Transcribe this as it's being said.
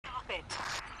it.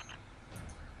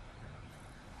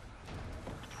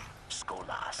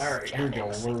 Alright, here we go.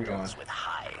 Where are we going? With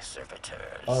high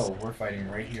servitors. Oh, we're fighting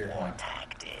right here, War huh?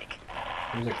 tactic.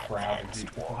 There's a crowd of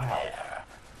people. Wow.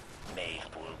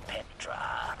 Mayful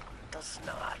Petra does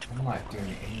not. I'm not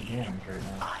doing any damage right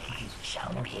now. I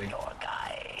shall be your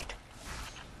guide.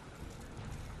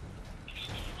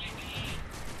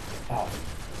 Oh.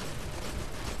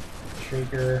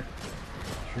 Trigger,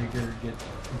 get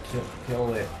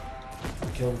kill it.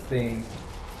 Kill the thing.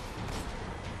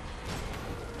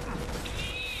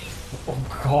 Oh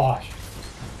gosh.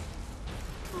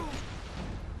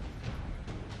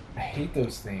 I hate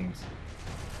those things.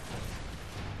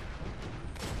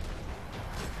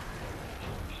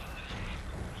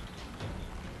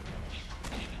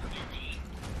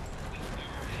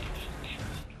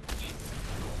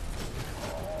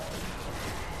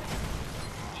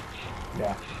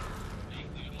 Yeah.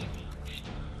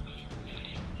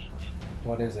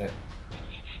 What is it?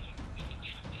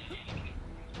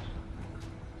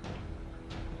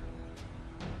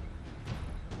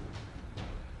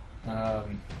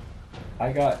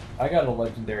 I got a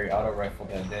legendary auto rifle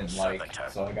that I didn't like,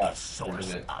 so I got rid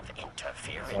of it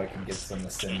so I can get some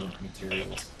ascendant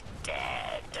materials.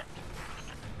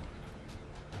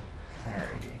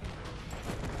 Alrighty.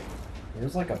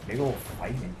 There's like a big old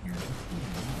fight in here.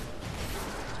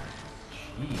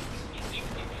 Jeez.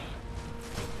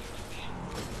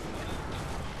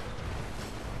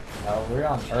 No, we're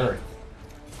on Earth.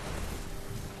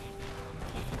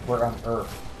 We're on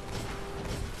Earth.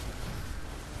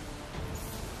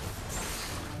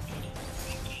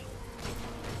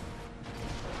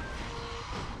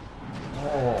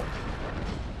 Oh.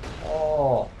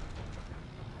 Oh.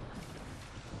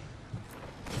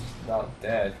 Just about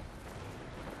dead.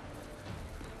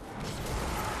 The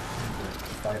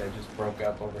fight I just broke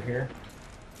up over here.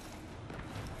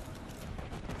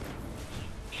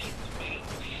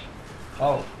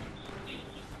 Oh.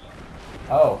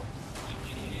 Oh.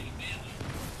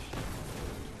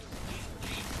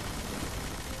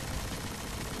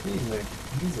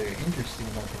 He's an interesting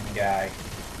looking guy.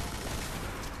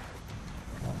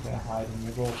 I'm gonna hide in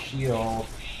your little shield.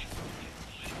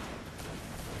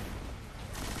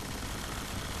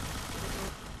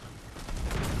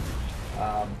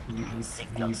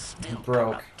 He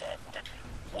broke.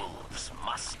 Wolves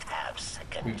must have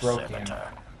second We broke him.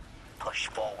 servitor. Push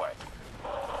forward.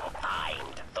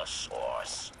 Find the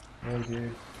source. Oh,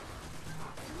 dude.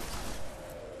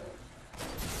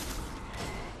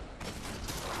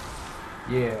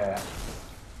 Yeah.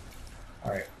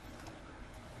 Alright.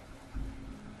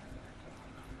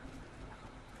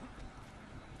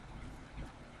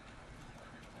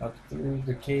 Up through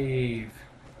the cave.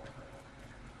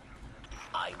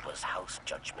 I was House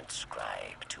Judgment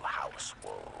Scribe to House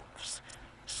Wolves.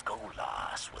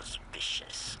 Skolas was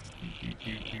vicious.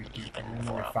 Even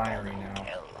for a fiery now.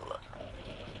 kill.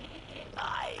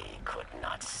 I could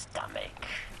not stomach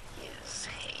his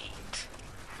hate.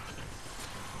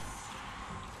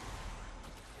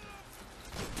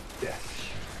 Death.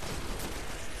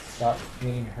 Stop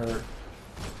getting hurt.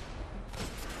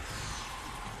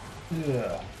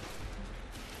 Ugh.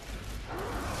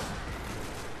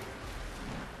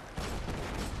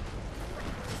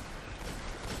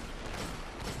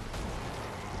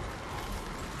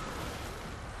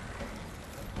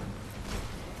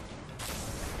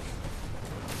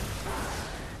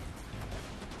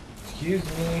 Excuse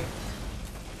me.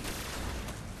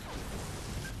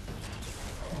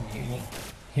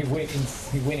 He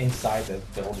went inside the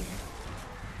building.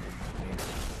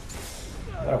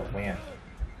 What a win.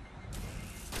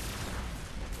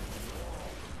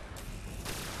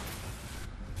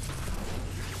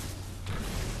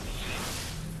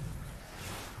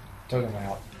 Took him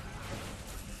out.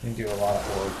 Didn't do a lot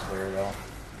of orbs there though.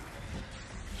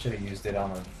 Should have used it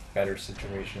on a better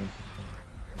situation.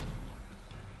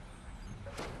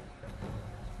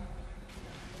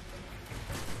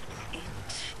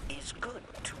 It is good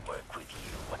to work with you.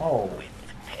 Oh. With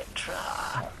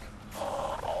Petra.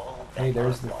 Hey,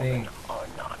 there's the thing. Are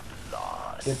not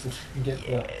lost. Get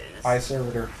the high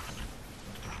servitor.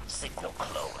 Signal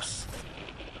close.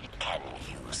 Can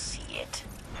you see it?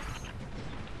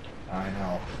 I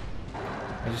know.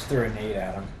 I just threw a nade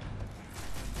at him.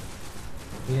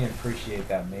 He didn't appreciate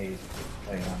that maze.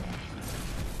 Playing on him.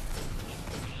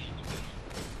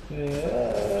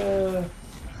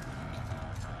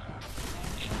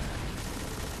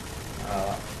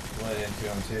 Let into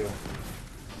him too.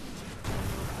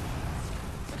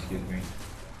 Excuse me.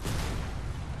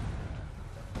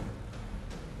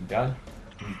 You done?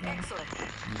 Excellent.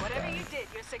 Whatever you did,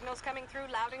 your signal's coming through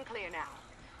loud and clear now.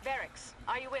 Varix,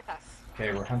 are you with us?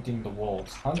 Okay, we're hunting the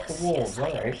wolves. Hunt Yes, the wolves, yes, I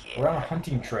am alright. here. We're on a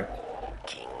hunting trip.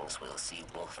 Kings will see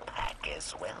Wolfpack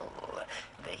as well.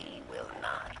 They will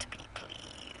not be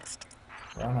pleased.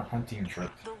 We're on a hunting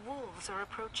trip. The wolves are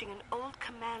approaching an old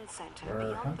command center We're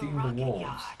beyond the hunting the rocket wolves.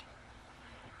 yard.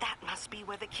 That must be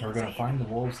where the We're kings gonna are find the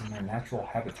hidden. wolves in their natural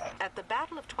habitat. At the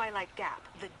Battle of Twilight Gap,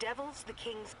 the Devils, the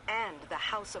Kings, and the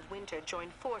House of Winter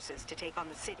joined forces to take on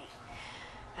the city.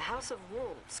 The House of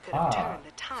Wolves could have turned the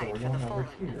So tide we're for the going over fallen,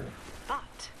 here.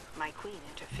 but my queen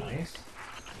interfered. Nice.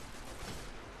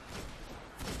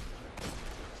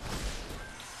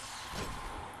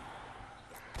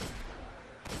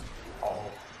 Oh,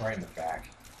 right in the back.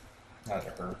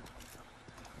 That'd hurt.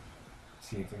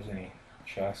 See if there's any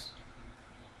chests.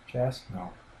 Chest?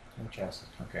 No. No chests.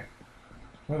 Okay.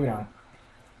 Moving on.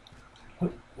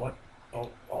 What? Oh,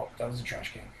 that was a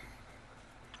trash can.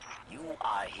 You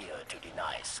are here to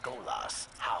deny Skolas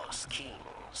House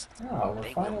Kings. Oh, we're They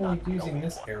will finally not using know,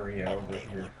 this area and over they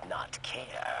here. would not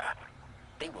care.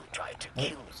 They will try to Oh,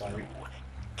 kill sorry. you.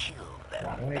 Kill them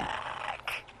Wrong way.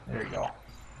 back. There you go.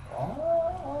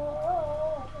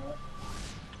 Oh.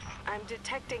 I'm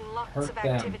detecting lots Hurt of them.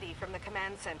 activity from the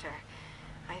command center.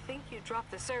 I think you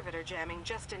dropped the servitor jamming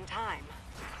just in time.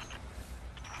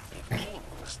 If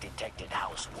Kings detected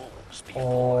House Wolves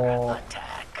before Oh.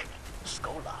 attack,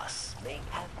 Skolas may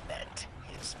have met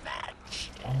his match.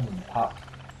 Pop.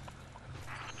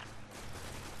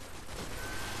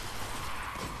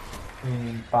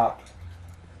 Pop.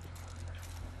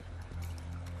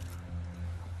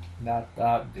 Dot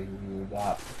dot do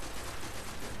dot.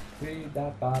 Three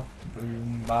dot bop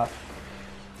boom bop.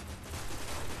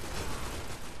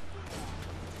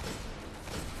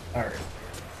 Alright.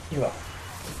 You up.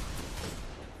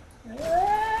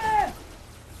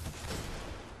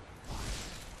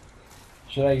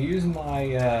 Should I use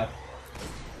my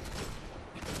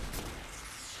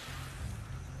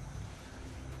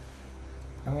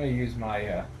I'm gonna use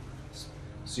my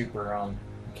super on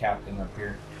captain up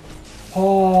here.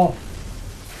 Oh,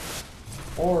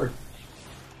 or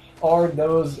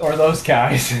those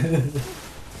guys.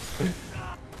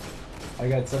 I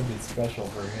got something special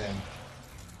for him.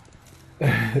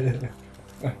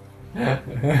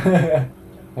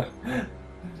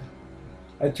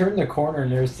 I turned the corner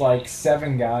and there's like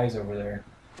 7 guys over there.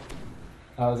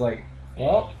 I was like,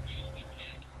 well,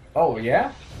 oh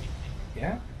yeah,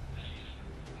 yeah.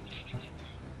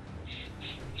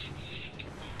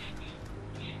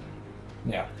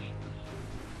 Yeah.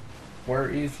 Where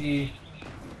is he?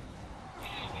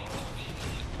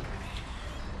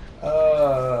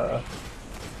 You'll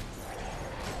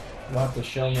have to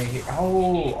show me.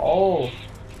 Oh.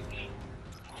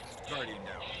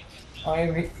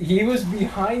 He was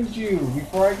behind you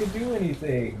before I could do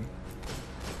anything.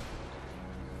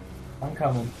 I'm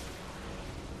coming.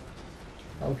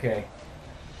 Okay.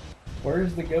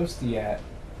 Where's the ghosty at?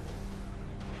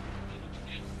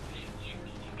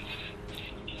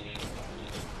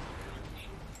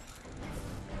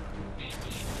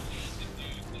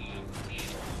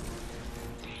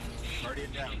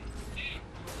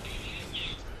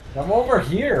 I'm over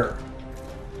here.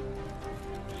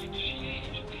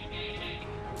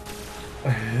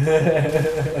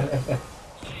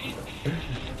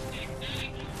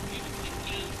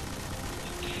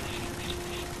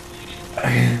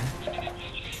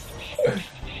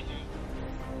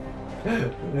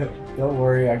 Don't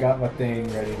worry, I got my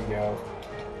thing ready to go.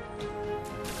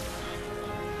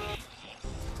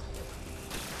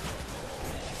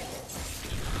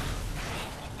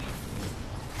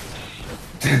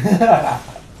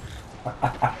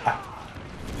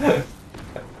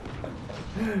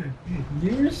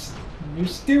 You're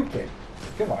stupid.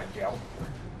 Come on, Joe.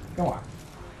 Come on.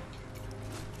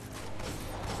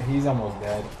 He's almost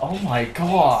dead. Oh my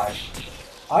gosh.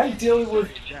 I'm dealing with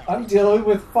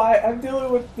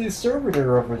the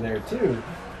servitor over there too.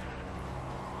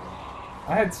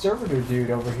 I had servitor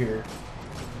dude over here.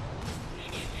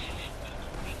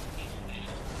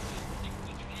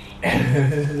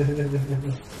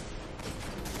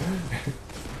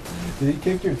 Did he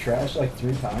kick your trash like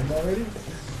 3 times already?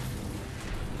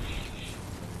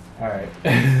 Alright.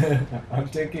 I'm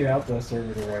taking out the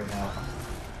servitor right now.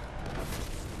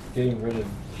 Getting rid of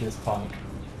this punk.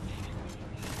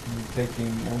 I'm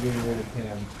getting rid of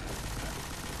him.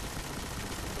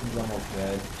 He's almost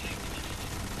dead.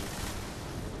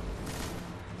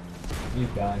 He's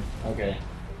done. Okay.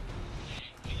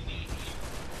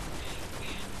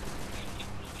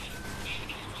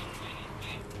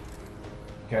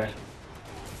 Okay.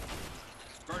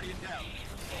 Guardian down.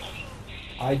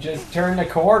 I just turned the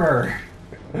corner.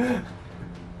 I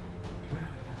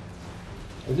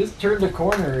I just turned the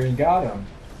corner and got him.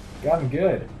 Got him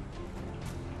good.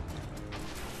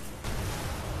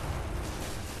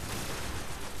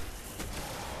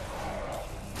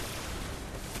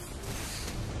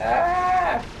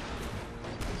 Ah!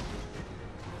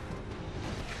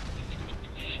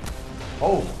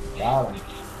 Oh, got him.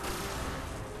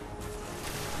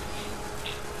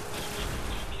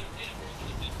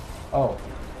 Oh,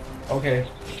 okay.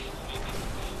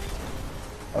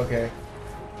 Okay.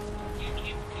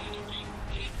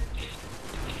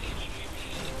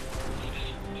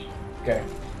 Okay.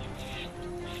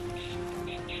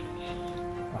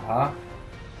 Uh-huh.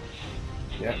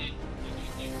 Yep.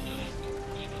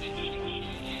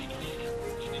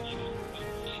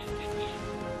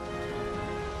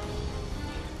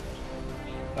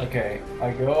 Okay,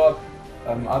 I go up,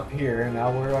 I'm up here,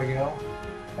 now where do I go?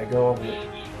 I go over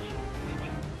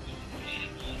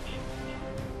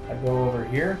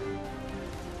here.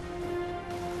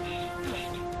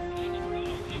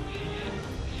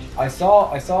 I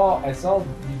saw you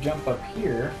jump up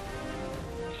here.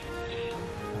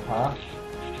 Uh-huh.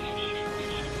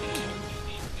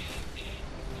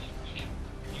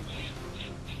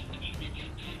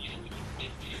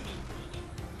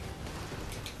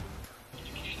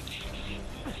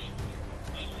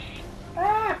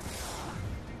 Ah!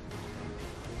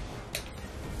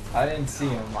 I didn't see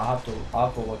him. I'll have to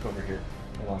look over here.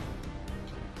 Hold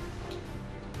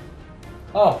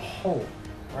on. Oh,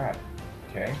 crap.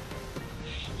 Okay.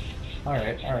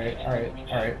 Alright.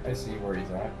 I see where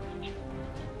he's at.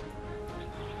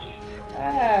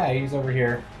 Ah, he's over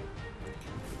here.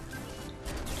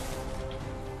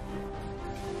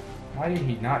 Why did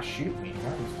he not shoot me?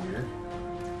 That was weird.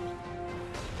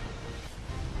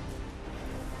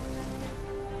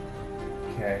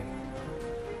 Okay.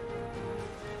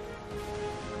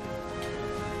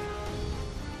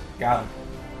 Got him.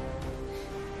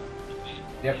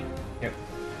 Yep.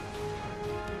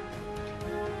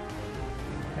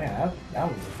 Man, that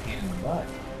was a pain in the butt.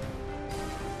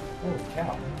 Holy cow,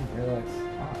 I didn't realize.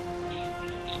 Ah.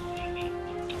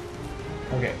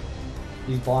 Okay.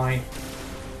 He's blind.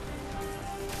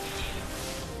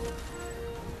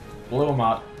 Blew him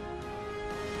up.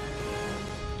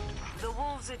 The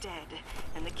wolves are dead,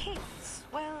 and the kings,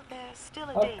 well, they're still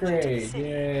a danger to the Upgrade, city.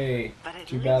 yay. But at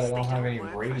Too bad I least don't they have don't any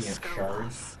work for radiant Skolas.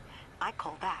 shards. I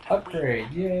call that a Upgrade,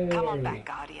 win. yay. Come on back,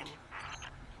 Guardian.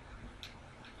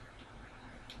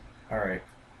 Alright.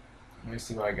 Let me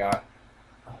see what I got.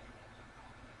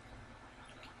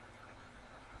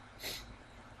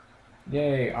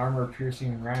 Yay, armor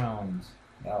piercing rounds.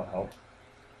 That'll help.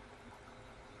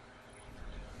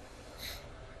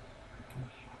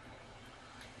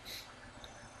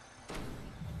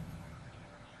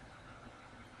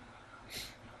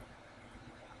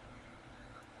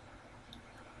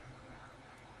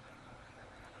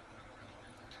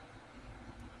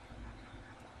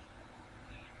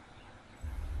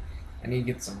 I need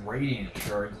to get some radiant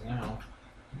shards now.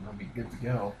 I'll be good to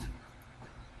go.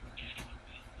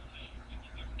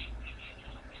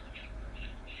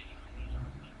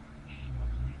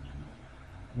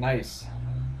 Nice.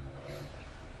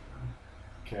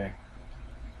 Okay.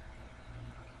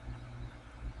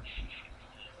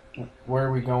 Where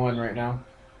are we going right now?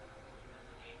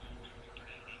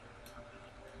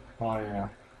 Oh yeah.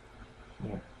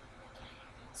 Yeah.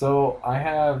 So I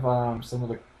have some of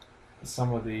the so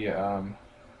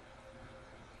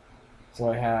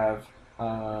I have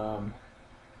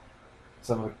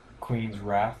some of the Queen's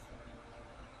Wrath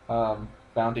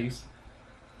bounties.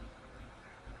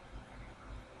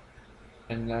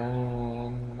 And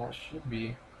then that should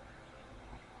be,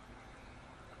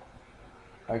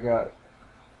 I got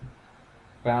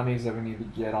bounties that we need to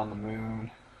get on the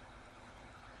moon,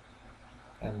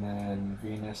 and then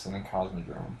Venus, and then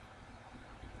Cosmodrome.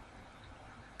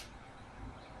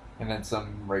 And then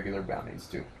some regular bounties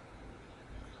too.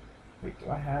 Wait, do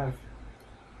I have...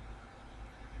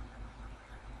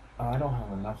 Oh, I don't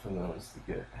have enough of those to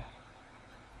get.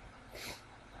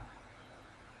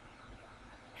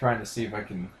 Trying to see if I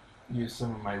can use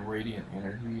some of my radiant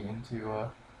energy into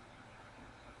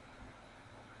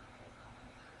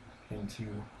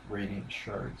radiant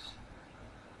shards.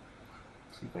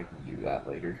 See if I can do that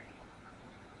later.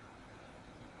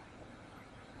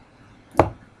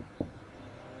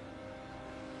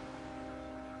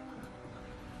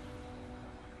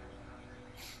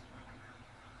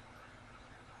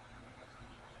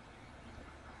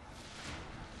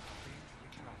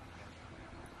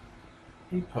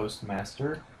 Hey,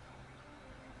 Postmaster.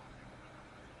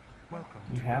 Welcome.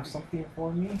 You have something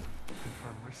for me?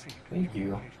 Confirm receipt. Thank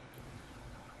you.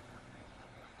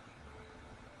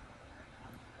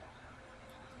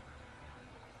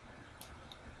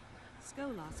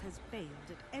 Skolas has failed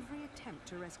at every attempt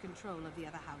to wrest control of the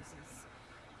other houses.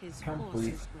 His Complete.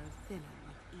 forces grow thinner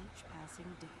with each passing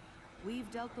day. We've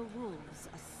dealt the wolves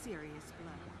a serious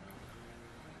blow.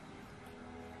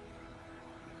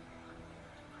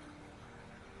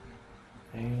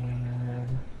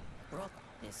 And Brought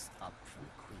this up from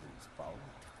Queen's Vault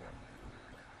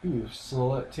for you. ooh,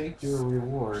 so take your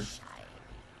reward. Shiny.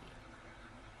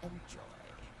 Enjoy.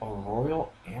 A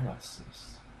royal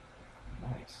amethyst.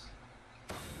 Nice.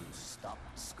 You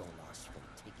stopped Skolas from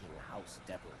taking House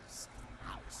Devils,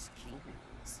 House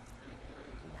Kings.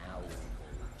 Now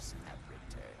wolves have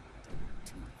returned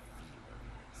to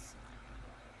fields.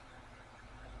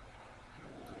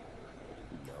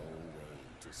 No way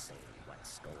to say what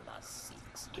Skolas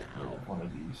seeks Get now. rid of one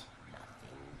of these.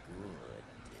 Nothing good.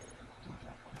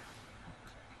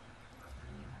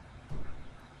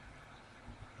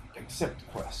 Accept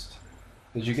quest.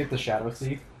 Did you get the Shadow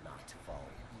Thief? Not fall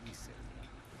easily.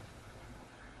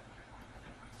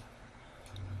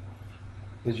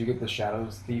 Did you get the Shadow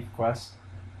Thief quest?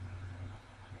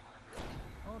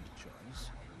 Odd choice.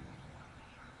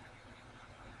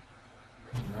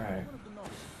 Alright. One of the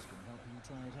novices can help you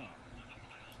try it out.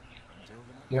 Until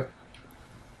the next Yep.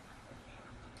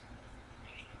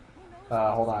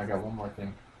 Hold on, I got one more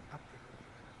thing.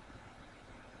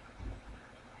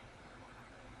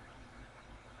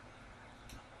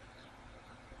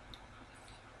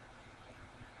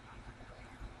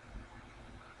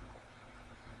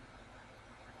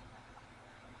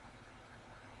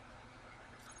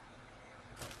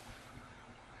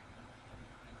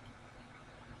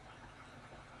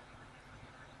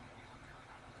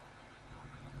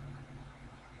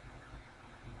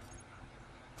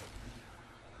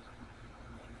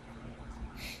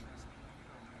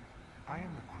 I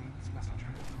am the Queen's messenger.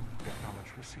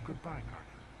 Acknowledge receipt. Goodbye,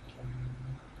 Guardian.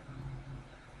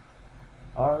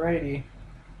 Alrighty.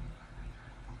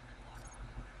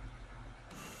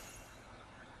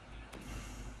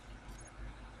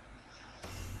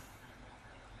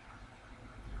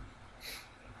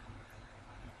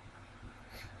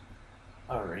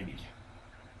 Alrighty.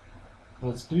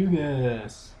 Let's do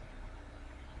this.